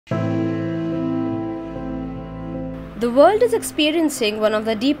The world is experiencing one of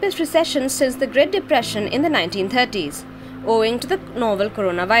the deepest recessions since the Great Depression in the 1930s, owing to the novel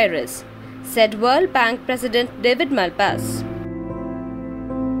coronavirus, said World Bank President David Malpass,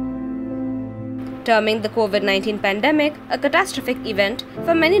 terming the COVID-19 pandemic a catastrophic event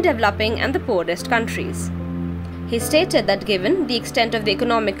for many developing and the poorest countries. He stated that given the extent of the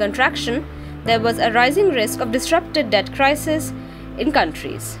economic contraction, there was a rising risk of disruptive debt crisis in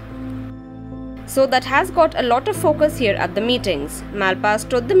countries. So that has got a lot of focus here at the meetings, Malpass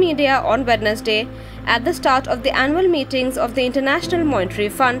told the media on Wednesday at the start of the annual meetings of the International Monetary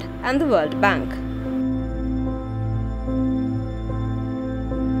Fund and the World Bank.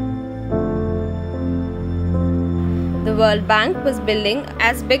 The World Bank was building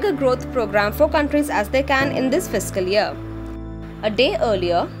as big a growth program for countries as they can in this fiscal year. A day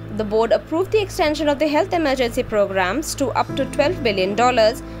earlier, the board approved the extension of the health emergency programs to up to $12 billion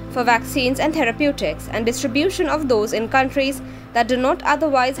for vaccines and therapeutics and distribution of those in countries that do not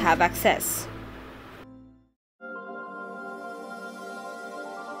otherwise have access.